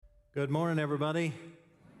Good morning, everybody.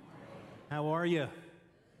 How are you?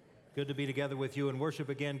 Good to be together with you in worship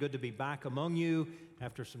again. Good to be back among you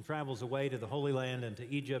after some travels away to the Holy Land and to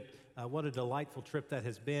Egypt. What a delightful trip that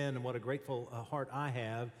has been, and what a grateful heart I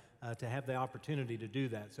have to have the opportunity to do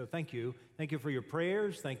that. So thank you. Thank you for your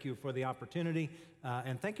prayers. Thank you for the opportunity.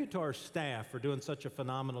 And thank you to our staff for doing such a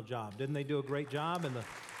phenomenal job. Didn't they do a great job in the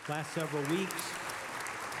last several weeks?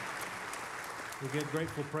 We give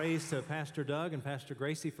grateful praise to Pastor Doug and Pastor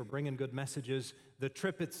Gracie for bringing good messages. The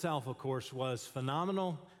trip itself, of course, was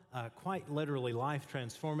phenomenal, quite literally life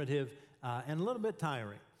transformative, and a little bit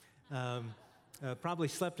tiring. Probably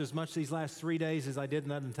slept as much these last 3 days as I did in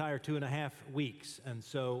that entire 2.5 weeks. And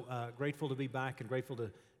so grateful to be back and grateful to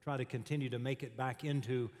try to continue to make it back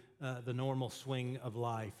into the normal swing of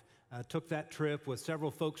life. Took that trip with several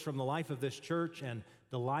folks from the life of this church and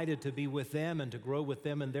delighted to be with them and to grow with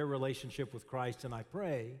them in their relationship with Christ. And I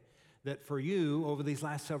pray that for you over these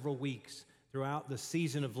last several weeks, throughout the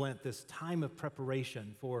season of Lent, this time of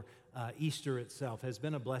preparation for Easter itself has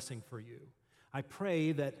been a blessing for you. I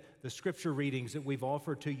pray that the scripture readings that we've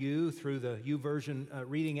offered to you through the YouVersion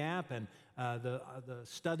reading app and the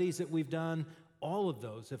studies that we've done, all of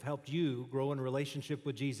those have helped you grow in a relationship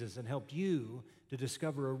with Jesus and helped you to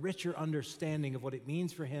discover a richer understanding of what it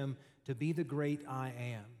means for him to be the great I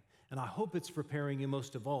am. And I hope it's preparing you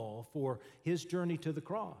most of all for his journey to the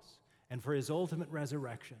cross and for his ultimate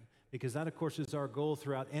resurrection, because that, of course, is our goal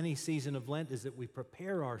throughout any season of Lent, is that we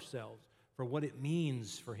prepare ourselves for what it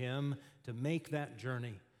means for him to make that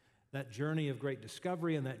journey of great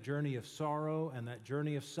discovery and that journey of sorrow and that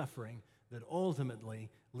journey of suffering that ultimately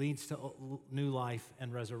leads to new life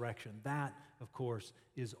and resurrection. That, of course,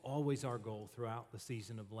 is always our goal throughout the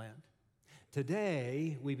season of Lent.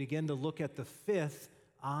 Today, we begin to look at the fifth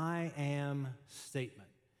I am statement.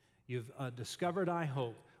 You've discovered, I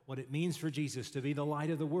hope, what it means for Jesus to be the light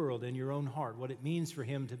of the world in your own heart, what it means for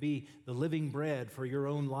him to be the living bread for your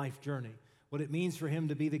own life journey, what it means for him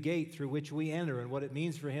to be the gate through which we enter, and what it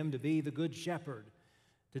means for him to be the good shepherd.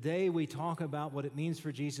 Today, we talk about what it means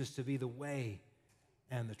for Jesus to be the way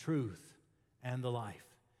and the truth and the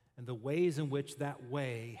life, and the ways in which that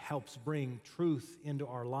way helps bring truth into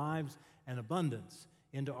our lives and abundance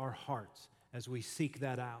into our hearts as we seek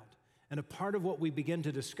that out. And a part of what we begin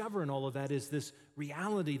to discover in all of that is this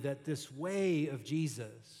reality that this way of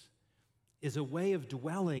Jesus is a way of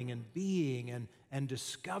dwelling and being and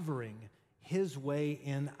discovering his way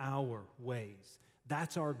in our ways.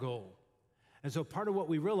 That's our goal. And so part of what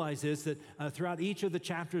we realize is that throughout each of the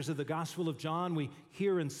chapters of the Gospel of John, we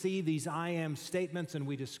hear and see these I am statements, and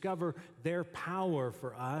we discover their power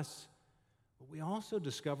for us. But we also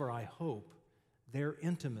discover, I hope, their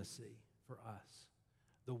intimacy for us.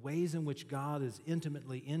 The ways in which God is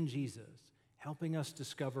intimately in Jesus, helping us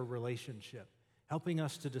discover relationship, helping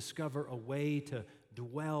us to discover a way to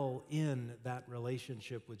dwell in that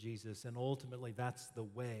relationship with Jesus. And ultimately, that's the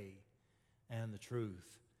way and the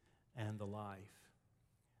truth and the life.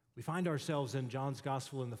 We find ourselves in John's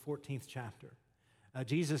Gospel in the 14th chapter.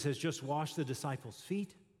 Jesus has just washed the disciples'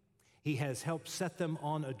 feet. He has helped set them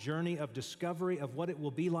on a journey of discovery of what it will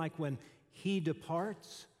be like when he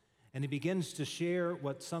departs, and he begins to share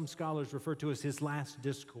what some scholars refer to as his last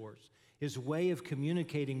discourse, his way of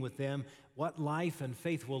communicating with them what life and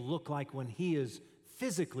faith will look like when he is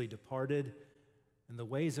physically departed, and the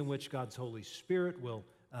ways in which God's Holy Spirit will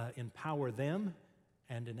empower them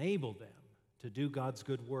and enable them to do God's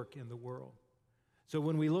good work in the world. So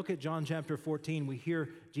when we look at John chapter 14, we hear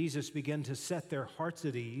Jesus begin to set their hearts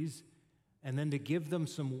at ease and then to give them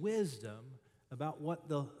some wisdom about what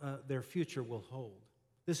their future will hold.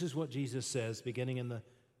 This is what Jesus says beginning in the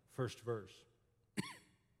first verse.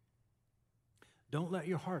 Don't let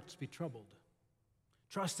your hearts be troubled.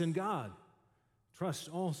 Trust in God. Trust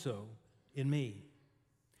also in me.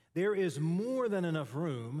 There is more than enough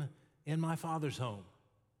room in my Father's home.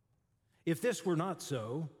 If this were not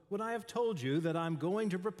so, would I have told you that I'm going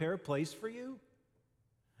to prepare a place for you?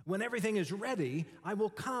 When everything is ready, I will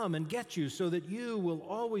come and get you so that you will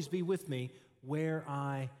always be with me where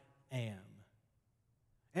I am.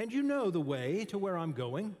 And you know the way to where I'm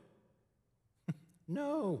going?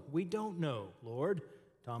 No, we don't know, Lord,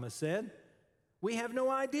 Thomas said. We have no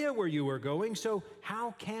idea where you are going, so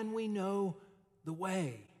how can we know the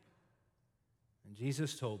way? And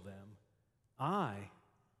Jesus told them, I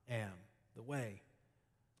am the way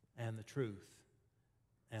and the truth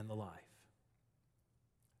and the life.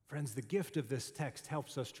 Friends, the gift of this text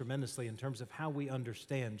helps us tremendously in terms of how we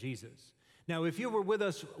understand Jesus. Now, if you were with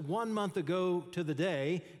us 1 month ago to the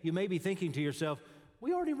day, you may be thinking to yourself,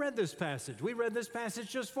 we already read this passage. We read this passage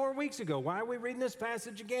just 4 weeks ago. Why are we reading this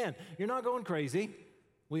passage again? You're not going crazy.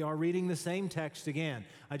 We are reading the same text again.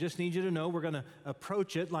 I just need you to know we're going to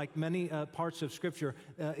approach it like many parts of Scripture.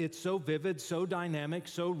 It's so vivid, so dynamic,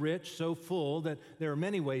 so rich, so full that there are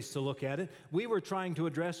many ways to look at it. We were trying to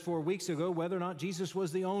address 4 weeks ago whether or not Jesus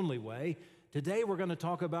was the only way. Today we're going to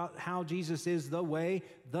talk about how Jesus is the way,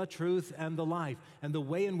 the truth, and the life, and the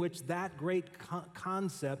way in which that great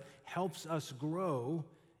concept helps us grow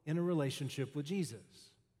in a relationship with Jesus.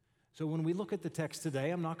 So when we look at the text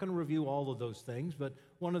today, I'm not going to review all of those things, but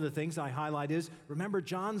one of the things I highlight is, remember,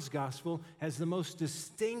 John's gospel has the most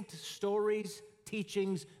distinct stories,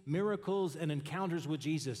 teachings, miracles, and encounters with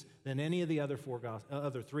Jesus than any of the other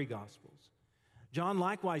 3 gospels. John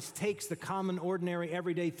likewise takes the common, ordinary,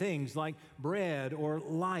 everyday things like bread or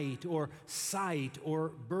light or sight or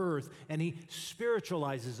birth, and he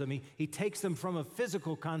spiritualizes them. He takes them from a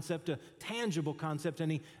physical concept, a tangible concept,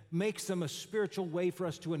 and he makes them a spiritual way for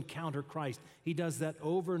us to encounter Christ. He does that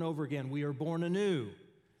over and over again. We are born anew.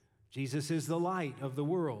 Jesus is the light of the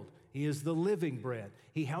world. He is the living bread.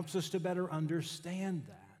 He helps us to better understand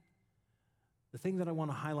that. The thing that I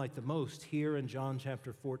want to highlight the most here in John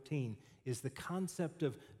chapter 14 is the concept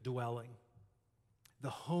of dwelling, the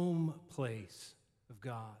home place of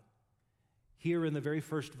God. Here in the very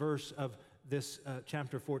first verse of this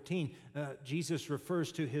chapter 14, Jesus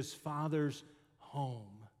refers to his Father's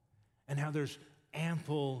home and how there's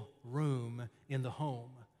ample room in the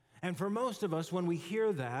home. And for most of us, when we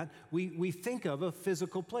hear that, we think of a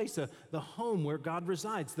physical place, the home where God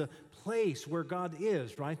resides, the place where God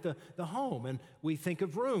is, right? The home. And we think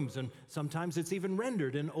of rooms, and sometimes it's even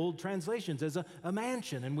rendered in old translations as a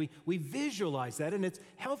mansion. And we visualize that, and it's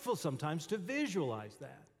helpful sometimes to visualize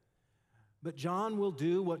that. But John will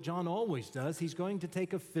do what John always does. He's going to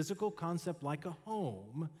take a physical concept like a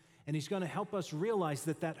home, and he's going to help us realize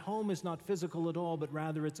that that home is not physical at all, but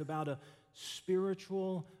rather it's about a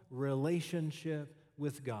spiritual relationship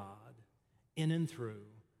with God in and through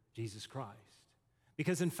Jesus Christ.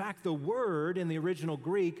 Because in fact, the word in the original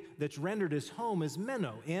Greek that's rendered as home is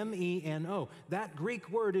meno, M-E-N-O. That Greek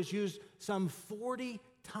word is used some 40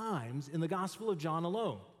 times in the Gospel of John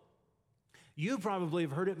alone. You probably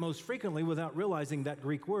have heard it most frequently without realizing that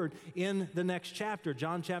Greek word in the next chapter,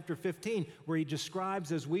 John chapter 15, where he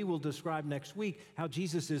describes, as we will describe next week, how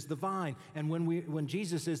Jesus is the vine. And when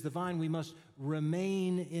Jesus is the vine, we must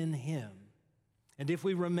remain in him. And if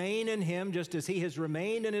we remain in him, just as he has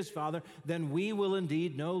remained in his Father, then we will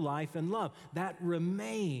indeed know life and love. That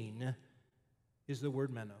remain is the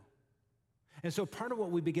word meno. And so part of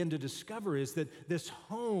what we begin to discover is that this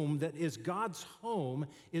home that is God's home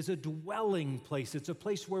is a dwelling place. It's a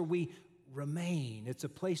place where we remain. It's a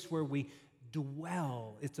place where we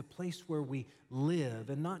dwell. It's a place where we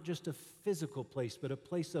live, and not just a physical place, but a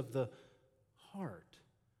place of the heart,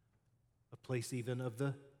 a place even of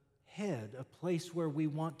the head, a place where we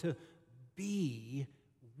want to be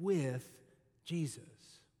with Jesus.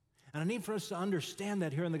 And I need for us to understand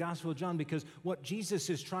that here in the Gospel of John, because what Jesus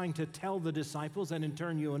is trying to tell the disciples, and in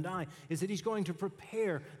turn you and I, is that he's going to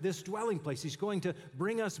prepare this dwelling place. He's going to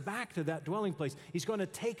bring us back to that dwelling place. He's going to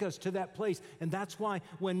take us to that place. And that's why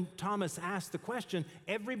when Thomas asked the question,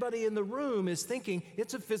 everybody in the room is thinking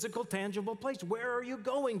it's a physical, tangible place. Where are you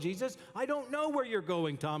going, Jesus? I don't know where you're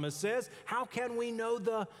going, Thomas says. How can we know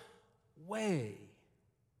the way?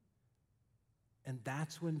 And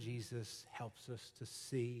that's when Jesus helps us to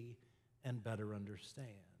see and better understand.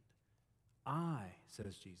 I,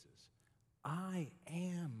 says Jesus, I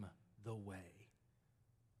am the way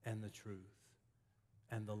and the truth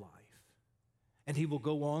and the life. And he will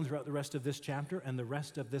go on throughout the rest of this chapter and the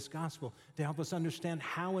rest of this gospel to help us understand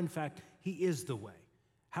how, in fact, he is the way,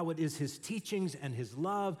 how it is his teachings and his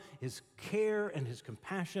love, his care and his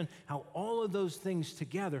compassion, how all of those things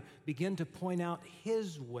together begin to point out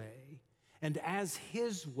his way. And as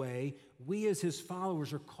his way, we as his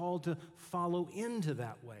followers are called to follow into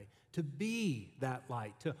that way, to be that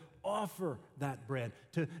light, to offer that bread,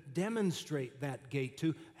 to demonstrate that gate,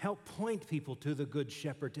 to help point people to the Good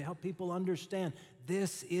Shepherd, to help people understand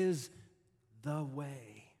this is the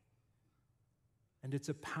way. And it's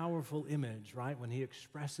a powerful image, right, when he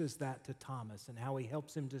expresses that to Thomas and how he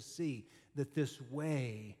helps him to see that this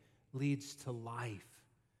way leads to life.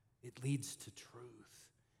 It leads to truth.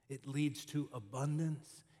 It leads to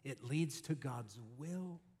abundance. It leads to God's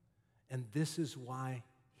will. And this is why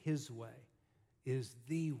his way is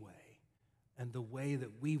the way and the way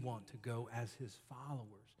that we want to go as his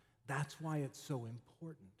followers. That's why it's so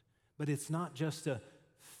important. But it's not just a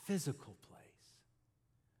physical place.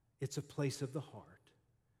 It's a place of the heart.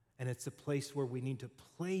 And it's a place where we need to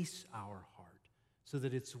place our heart so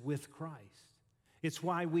that it's with Christ. It's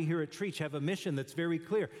why we here at Treach have a mission that's very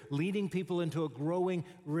clear, leading people into a growing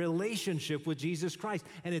relationship with Jesus Christ.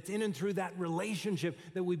 And it's in and through that relationship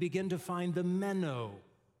that we begin to find the meno,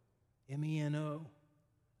 M-E-N-O,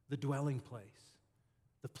 the dwelling place,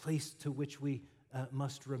 the place to which we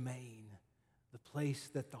must remain, the place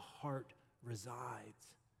that the heart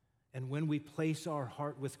resides. And when we place our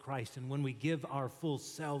heart with Christ, and when we give our full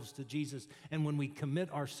selves to Jesus, and when we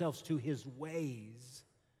commit ourselves to his ways,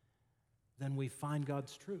 then we find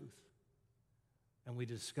God's truth, and we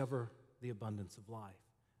discover the abundance of life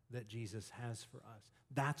that Jesus has for us.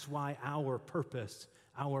 That's why our purpose,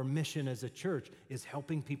 our mission as a church is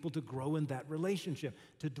helping people to grow in that relationship,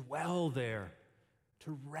 to dwell there,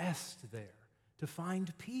 to rest there, to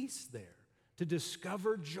find peace there, to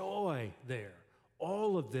discover joy there.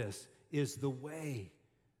 All of this is the way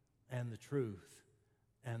and the truth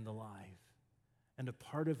and the life. And a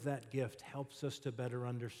part of that gift helps us to better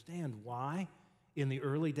understand why, in the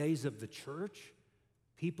early days of the church,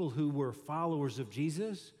 people who were followers of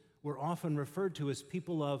Jesus were often referred to as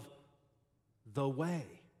people of the way.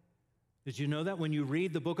 Did you know that? When you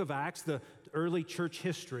read the book of Acts, the early church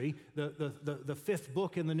history, the fifth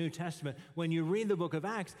book in the New Testament, when you read the book of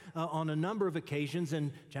Acts, on a number of occasions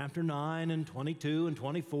in chapter 9 and 22 and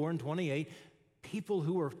 24 and 28, people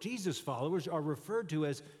who are Jesus followers are referred to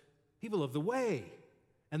as people of the way.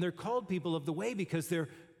 And they're called people of the way because they're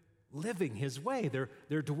living his way.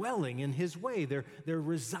 They're dwelling in his way. They're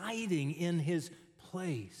residing in his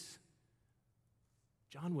place.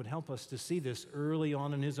 John would help us to see this early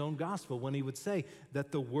on in his own gospel when he would say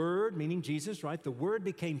that the Word, meaning Jesus, right? The Word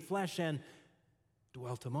became flesh and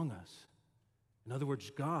dwelt among us. In other words,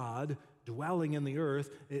 God dwelling in the earth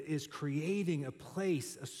is creating a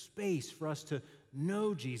place, a space for us to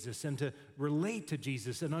know Jesus and to relate to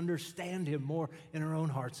Jesus and understand him more in our own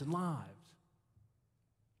hearts and lives.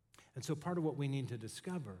 And so part of what we need to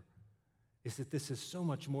discover is that this is so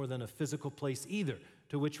much more than a physical place either,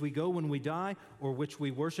 to which we go when we die or which we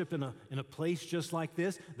worship in a place just like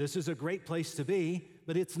this. This is a great place to be,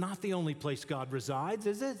 but it's not the only place God resides,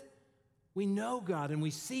 is it? We know God and we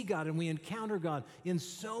see God and we encounter God in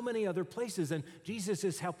so many other places, and Jesus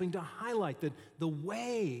is helping to highlight that the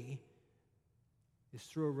way is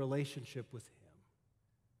through a relationship with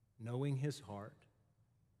him, knowing his heart,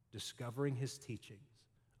 discovering his teachings,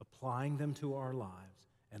 applying them to our lives,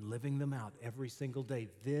 and living them out every single day.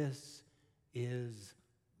 This is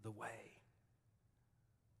the way.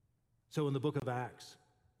 So in the book of Acts,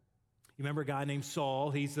 you remember a guy named Saul?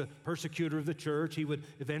 He's the persecutor of the church. He would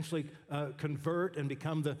eventually convert and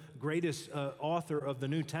become the greatest author of the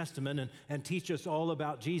New Testament and teach us all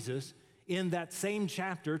about Jesus. In that same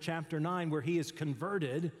chapter, chapter 9, where he is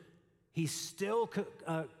converted, he's still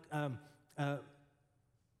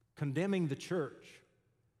condemning the church.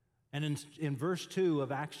 And in verse 2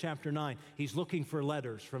 of Acts chapter 9, he's looking for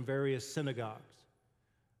letters from various synagogues.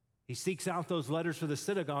 He seeks out those letters for the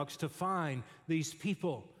synagogues to find these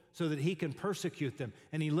people so that he can persecute them.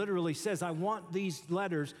 And he literally says, I want these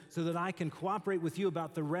letters so that I can cooperate with you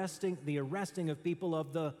about the arresting of people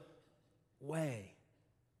of the way.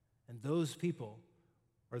 And those people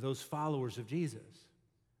are those followers of Jesus.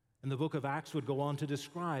 And the book of Acts would go on to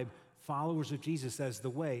describe followers of Jesus as the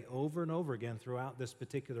way over and over again throughout this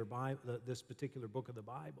particular book of the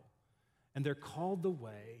Bible. And they're called the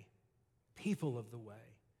way, people of the way,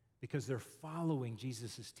 because they're following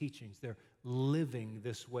Jesus' teachings. They're living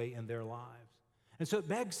this way in their lives. And so it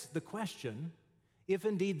begs the question, if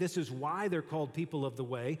indeed this is why they're called people of the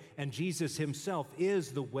way, and Jesus himself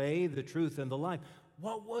is the way, the truth, and the life,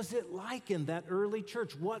 what was it like in that early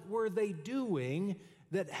church? What were they doing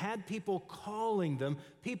that had people calling them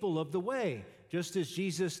people of the way? Just as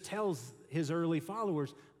Jesus tells his early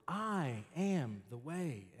followers, I am the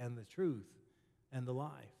way and the truth and the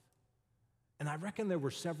life. And I reckon there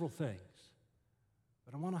were several things,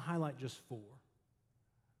 but I want to highlight just four.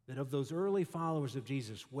 That of those early followers of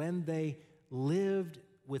Jesus, when they lived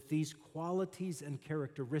with these qualities and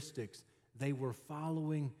characteristics, they were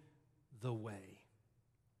following the way.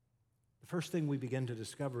 The first thing we begin to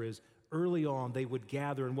discover is early on they would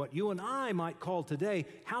gather in what you and I might call today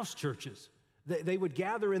house churches. They would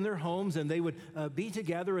gather in their homes and they would be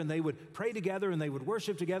together and they would pray together and they would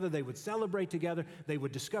worship together. They would celebrate together. They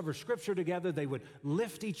would discover Scripture together. They would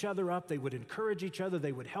lift each other up. They would encourage each other.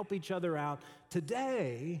 They would help each other out.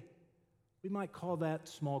 Today, we might call that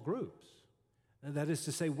small groups. That is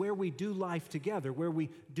to say, where we do life together, where we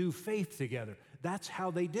do faith together. That's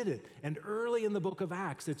how they did it. And early in the book of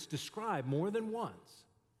Acts, it's described more than once.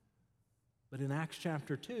 But in Acts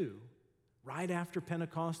chapter 2, right after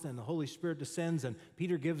Pentecost and the Holy Spirit descends and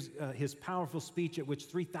Peter gives his powerful speech at which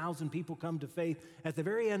 3,000 people come to faith, at the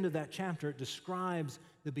very end of that chapter, it describes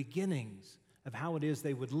the beginnings of how it is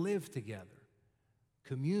they would live together,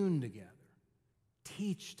 commune together,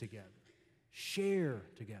 teach together, share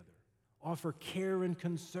together, offer care and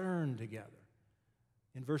concern together.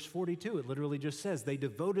 In verse 42, it literally just says, they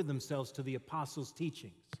devoted themselves to the apostles'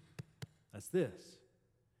 teachings. That's this.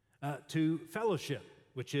 To fellowship,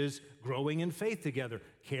 which is growing in faith together,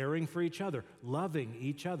 caring for each other, loving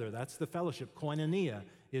each other. That's the fellowship. Koinonia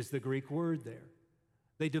is the Greek word there.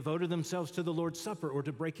 They devoted themselves to the Lord's Supper or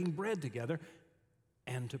to breaking bread together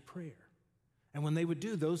and to prayer. And when they would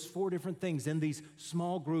do those four different things in these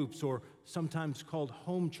small groups, or sometimes called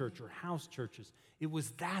home church or house churches, it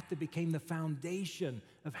was that became the foundation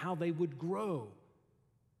of how they would grow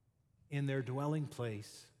in their dwelling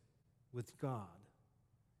place with God,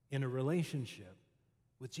 in a relationship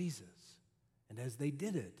with Jesus. And as they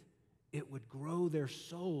did it, it would grow their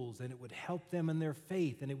souls, and it would help them in their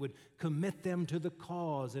faith, and it would commit them to the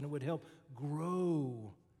cause, and it would help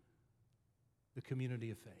grow the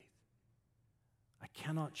community of faith. I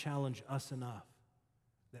cannot challenge us enough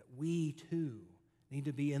that we too need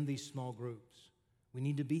to be in these small groups. We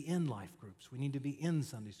need to be in life groups. We need to be in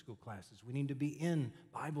Sunday school classes. We need to be in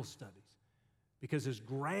Bible studies. Because as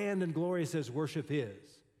grand and glorious as worship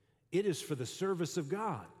is, it is for the service of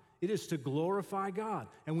God. It is to glorify God.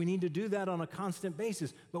 And we need to do that on a constant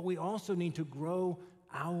basis. But we also need to grow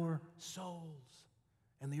our souls.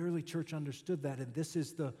 And the early church understood that. And this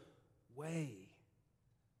is the way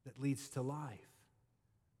that leads to life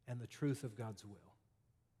and the truth of God's will.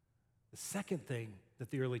 The second thing that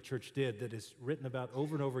the early church did that is written about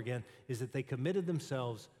over and over again is that they committed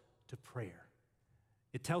themselves to prayer.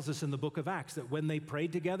 It tells us in the book of Acts that when they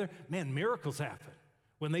prayed together, man, miracles happened.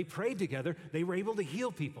 When they prayed together, they were able to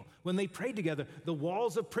heal people. When they prayed together, the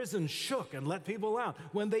walls of prison shook and let people out.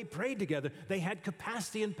 When they prayed together, they had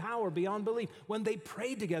capacity and power beyond belief. When they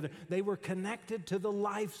prayed together, they were connected to the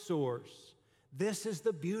life source. This is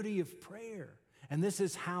the beauty of prayer. And this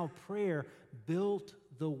is how prayer built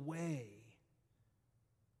the way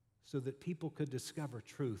so that people could discover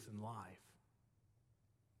truth in life.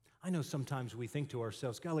 I know sometimes we think to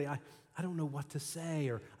ourselves, golly, I don't know what to say,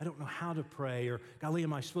 or I don't know how to pray, or golly,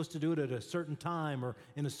 am I supposed to do it at a certain time or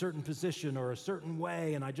in a certain position or a certain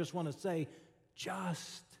way? And I just want to say,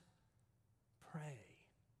 just pray.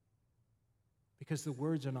 Because the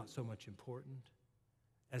words are not so much important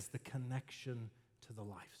as the connection to the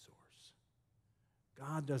life source.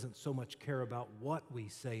 God doesn't so much care about what we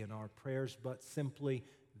say in our prayers, but simply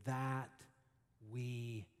that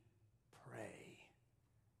we pray.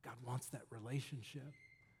 God wants that relationship.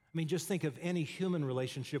 I mean, just think of any human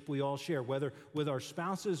relationship we all share, whether with our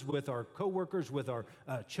spouses, with our coworkers, with our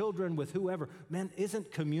children, with whoever. Man,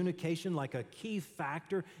 isn't communication like a key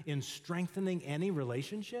factor in strengthening any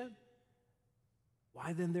relationship?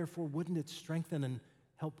 Why then, therefore, wouldn't it strengthen and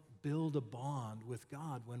help build a bond with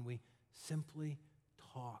God when we simply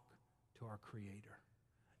talk to our Creator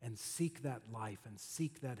and seek that life and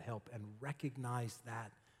seek that help and recognize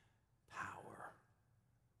that power?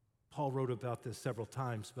 Paul wrote about this several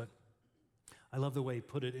times, but I love the way he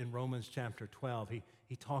put it in Romans chapter 12.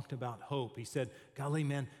 He talked about hope. He said, golly,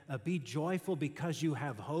 man, be joyful because you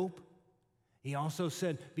have hope. He also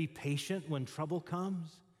said, be patient when trouble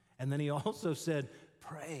comes. And then he also said,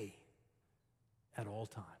 pray at all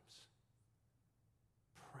times.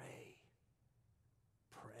 Pray.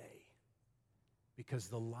 Pray. Because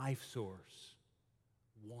the life source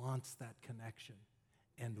wants that connection,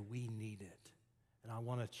 and we need it. And I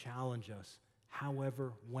want to challenge us,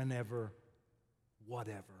 however, whenever,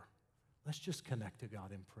 whatever. Let's just connect to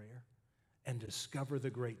God in prayer and discover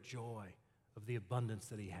the great joy of the abundance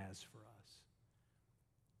that He has for us.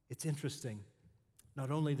 It's interesting.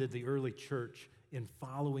 Not only did the early church, in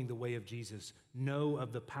following the way of Jesus, know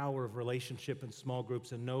of the power of relationship in small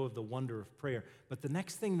groups and know of the wonder of prayer, but the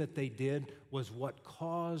next thing that they did was what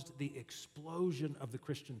caused the explosion of the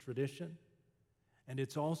Christian tradition. And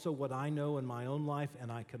it's also what I know in my own life,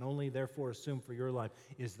 and I can only therefore assume for your life,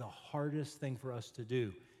 is the hardest thing for us to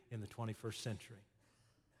do in the 21st century.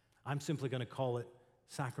 I'm simply going to call it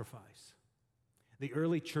sacrifice. The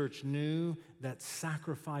early church knew that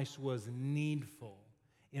sacrifice was needful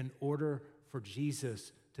in order for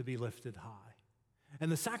Jesus to be lifted high.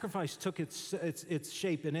 And the sacrifice took its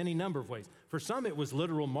shape in any number of ways. For some, it was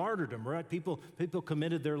literal martyrdom, right? People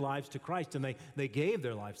committed their lives to Christ, and they gave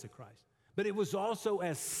their lives to Christ. But it was also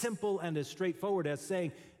as simple and as straightforward as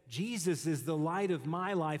saying, Jesus is the light of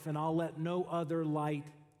my life, and I'll let no other light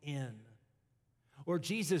in. Or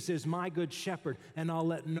Jesus is my good shepherd, and I'll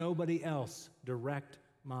let nobody else direct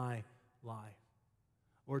my life.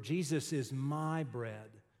 Or Jesus is my bread,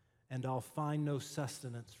 and I'll find no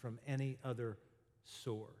sustenance from any other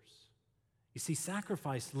source. You see,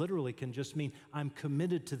 sacrifice literally can just mean I'm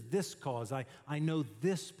committed to this cause. I know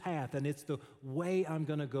this path, and it's the way I'm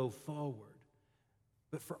going to go forward.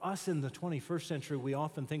 But for us in the 21st century, we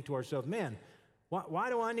often think to ourselves, man, why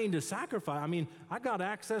do I need to sacrifice? I mean, I got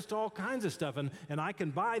access to all kinds of stuff, and I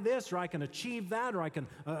can buy this, or I can achieve that, or I can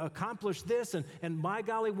accomplish this, and by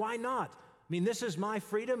golly, why not? I mean, this is my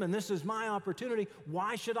freedom, and this is my opportunity.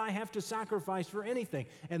 Why should I have to sacrifice for anything?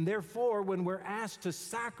 And therefore, when we're asked to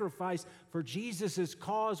sacrifice for Jesus'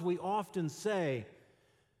 cause, we often say,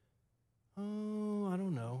 oh, I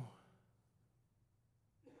don't know.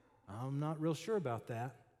 I'm not real sure about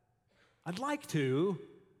that. I'd like to,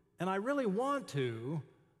 and I really want to,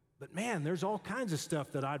 but man, there's all kinds of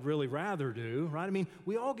stuff that I'd really rather do, right? I mean,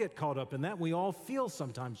 we all get caught up in that. We all feel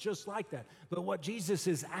sometimes just like that. But what Jesus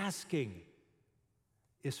is asking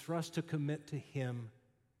is for us to commit to Him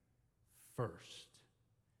first.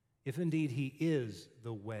 If indeed He is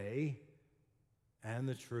the way and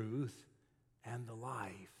the truth and the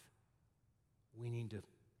life, we need to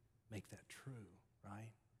make that true,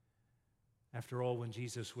 right? After all, when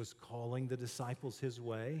Jesus was calling the disciples His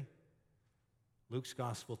way, Luke's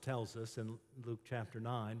gospel tells us in Luke chapter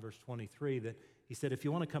 9, verse 23, that He said, if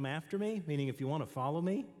you want to come after me, meaning if you want to follow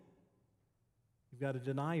me, you've got to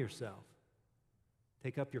deny yourself.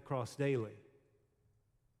 Take up your cross daily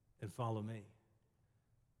and follow me.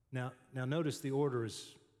 Now notice the order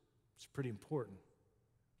is pretty important.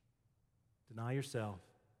 Deny yourself,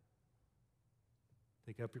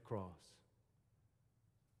 take up your cross,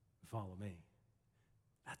 and follow me.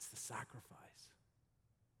 That's the sacrifice.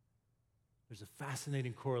 There's a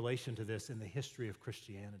fascinating correlation to this in the history of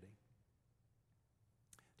Christianity.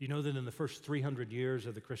 Do you know that in the first 300 years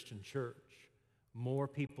of the Christian church, more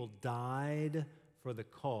people died for the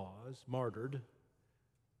cause, martyred.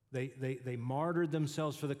 They martyred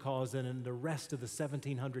themselves for the cause than in the rest of the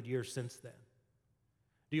 1,700 years since then.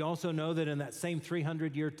 Do you also know that in that same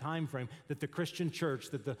 300-year time frame that the Christian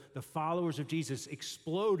church, that the followers of Jesus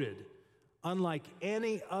exploded unlike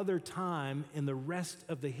any other time in the rest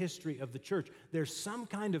of the history of the church? There's some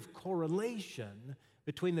kind of correlation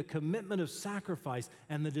between the commitment of sacrifice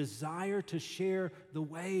and the desire to share the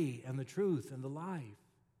way and the truth and the life.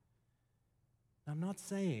 I'm not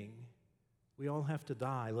saying we all have to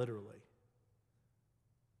die, literally.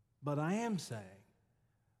 But I am saying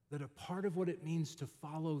that a part of what it means to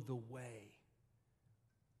follow the way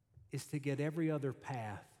is to get every other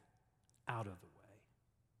path out of the way.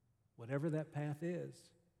 Whatever that path is,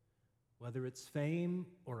 whether it's fame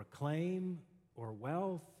or acclaim or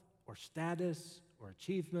wealth or status or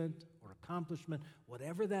achievement or accomplishment,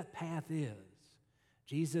 whatever that path is,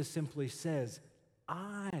 Jesus simply says,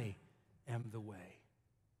 I am the way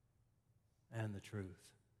and the truth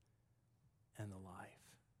and the life.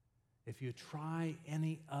 If you try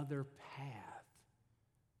any other path,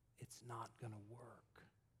 it's not going to work.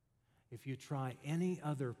 If you try any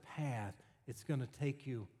other path, it's going to take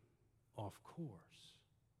you off course.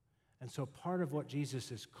 And so part of what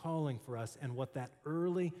Jesus is calling for us and what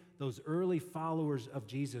those early followers of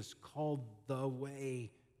Jesus called the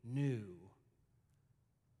way knew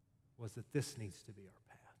was that this needs to be our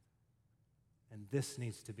path. And this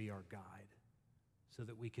needs to be our guide so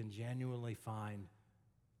that we can genuinely find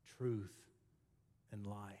truth and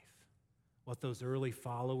life. What those early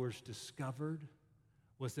followers discovered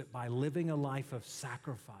was that by living a life of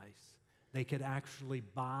sacrifice, they could actually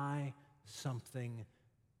buy something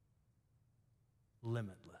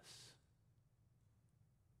limitless.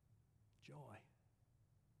 Joy.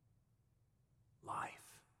 Life.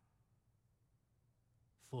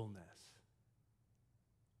 Fullness.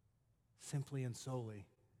 Simply and solely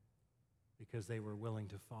because they were willing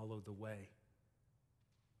to follow the way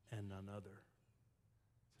and none other.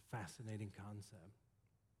 It's a fascinating concept.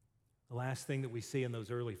 The last thing that we see in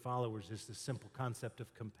those early followers is the simple concept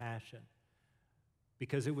of compassion.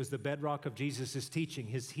 Because it was the bedrock of Jesus' teaching,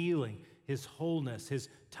 his healing, his wholeness, his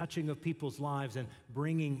touching of people's lives and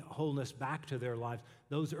bringing wholeness back to their lives.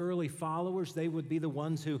 Those early followers, they would be the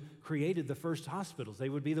ones who created the first hospitals. They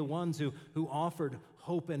would be the ones who offered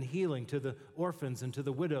hope and healing to the orphans and to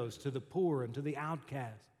the widows, to the poor and to the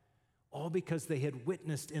outcast. All because they had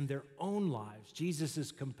witnessed in their own lives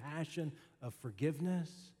Jesus' compassion of forgiveness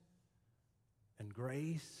and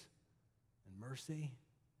grace and mercy.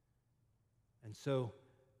 And so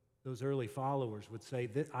those early followers would say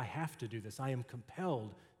that I have to do this. I am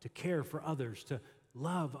compelled to care for others, to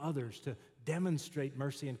love others, to demonstrate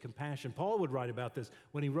mercy and compassion. Paul would write about this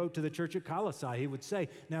when he wrote to the church at Colossae. He would say,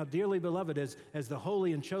 "Now, dearly beloved, as the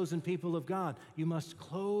holy and chosen people of God, you must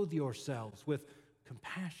clothe yourselves with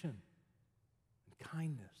compassion and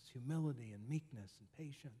kindness, humility and meekness and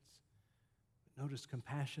patience." But notice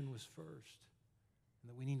compassion was first, and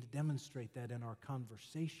that we need to demonstrate that in our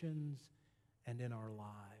conversations and in our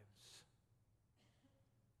lives.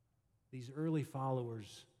 These early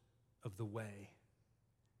followers of the way,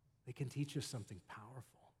 they can teach us something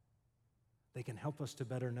powerful. They can help us to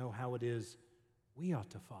better know how it is we ought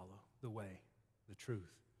to follow the way, the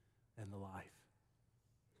truth, and the life.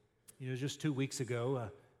 Just 2 weeks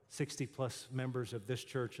ago, 60-plus members of this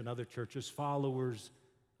church and other churches, followers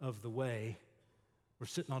of the way, were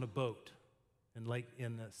sitting on a boat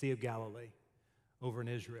in the Sea of Galilee over in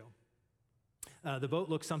Israel. The boat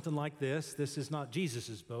looked something like this. This is not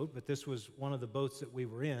Jesus' boat, but this was one of the boats that we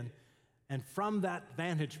were in. And from that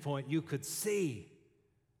vantage point, you could see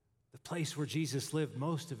the place where Jesus lived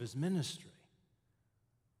most of his ministry,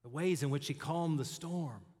 the ways in which he calmed the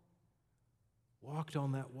storm, walked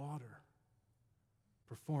on that water,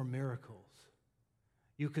 performed miracles.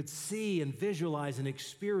 You could see and visualize and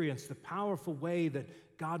experience the powerful way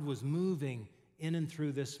that God was moving in and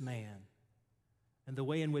through this man, and the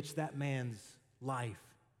way in which that man's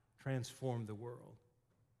life transformed the world.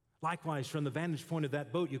 Likewise, from the vantage point of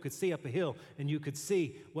that boat, you could see up a hill, and you could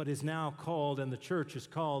see what is now called, and the church is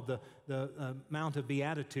called, the Mount of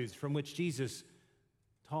Beatitudes, from which Jesus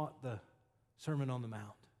taught the Sermon on the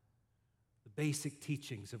Mount, the basic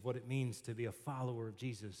teachings of what it means to be a follower of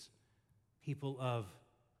Jesus, people of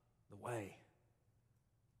the way,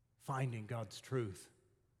 finding God's truth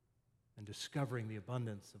and discovering the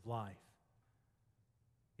abundance of life.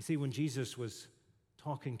 You see, when Jesus was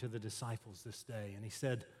talking to the disciples this day, and he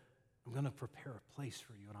said, "I'm going to prepare a place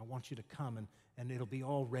for you, and I want you to come, and it'll be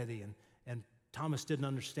all ready." And Thomas didn't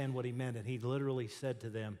understand what he meant, and he literally said to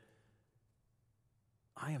them,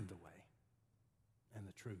 "I am the way and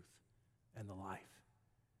the truth and the life."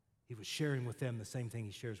 He was sharing with them the same thing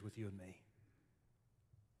he shares with you and me.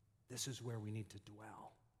 This is where we need to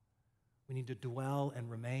dwell. We need to dwell and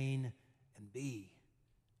remain and be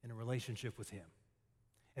in a relationship with him.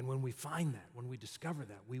 And when we find that, when we discover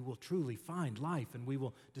that, we will truly find life, and we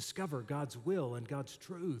will discover God's will and God's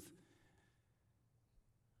truth.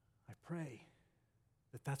 I pray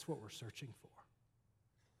that that's what we're searching for.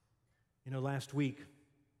 Last week,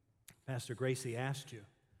 Pastor Gracie asked you,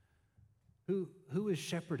 who is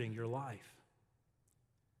shepherding your life?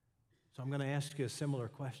 So I'm going to ask you a similar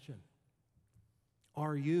question.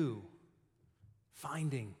 Are you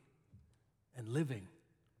finding and living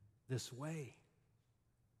this way,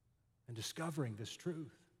 and discovering this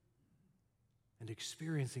truth, and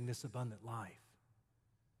experiencing this abundant life?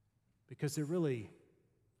 Because there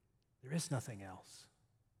is nothing else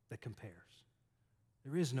that compares.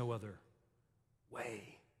 There is no other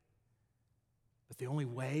way. But the only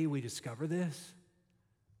way we discover this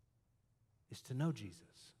is to know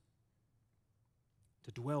Jesus,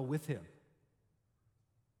 to dwell with him,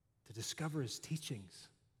 to discover his teachings,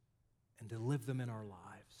 and to live them in our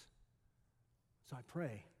lives. So I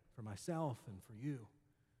pray for myself and for you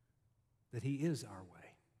that he is our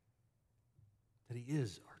way, that he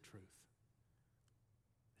is our truth,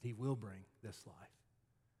 that he will bring this life.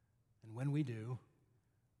 And when we do,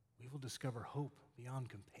 we will discover hope beyond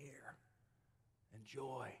compare, and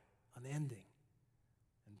joy unending,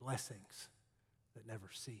 and blessings that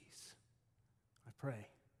never cease. I pray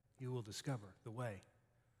you will discover the way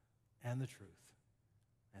and the truth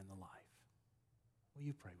and the life. Will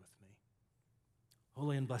you pray with me?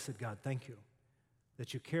 Holy and blessed God, thank you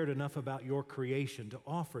that you cared enough about your creation to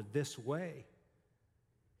offer this way,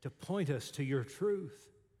 to point us to your truth,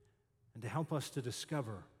 and to help us to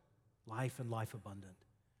discover life and life abundant.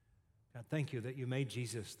 God, thank you that you made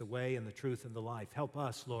Jesus the way and the truth and the life. Help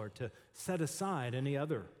us, Lord, to set aside any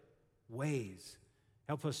other ways.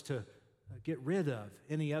 Help us to get rid of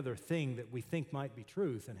any other thing that we think might be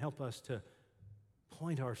truth, and help us to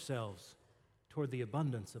point ourselves toward the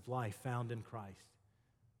abundance of life found in Christ.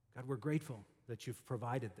 God, we're grateful that you've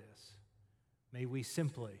provided this. May we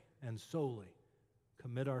simply and solely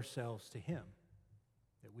commit ourselves to him,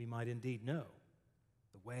 that we might indeed know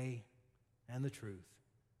the way and the truth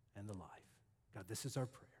and the life. God, this is our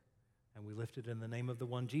prayer, and we lift it in the name of the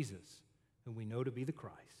one Jesus, whom we know to be the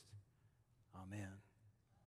Christ. Amen.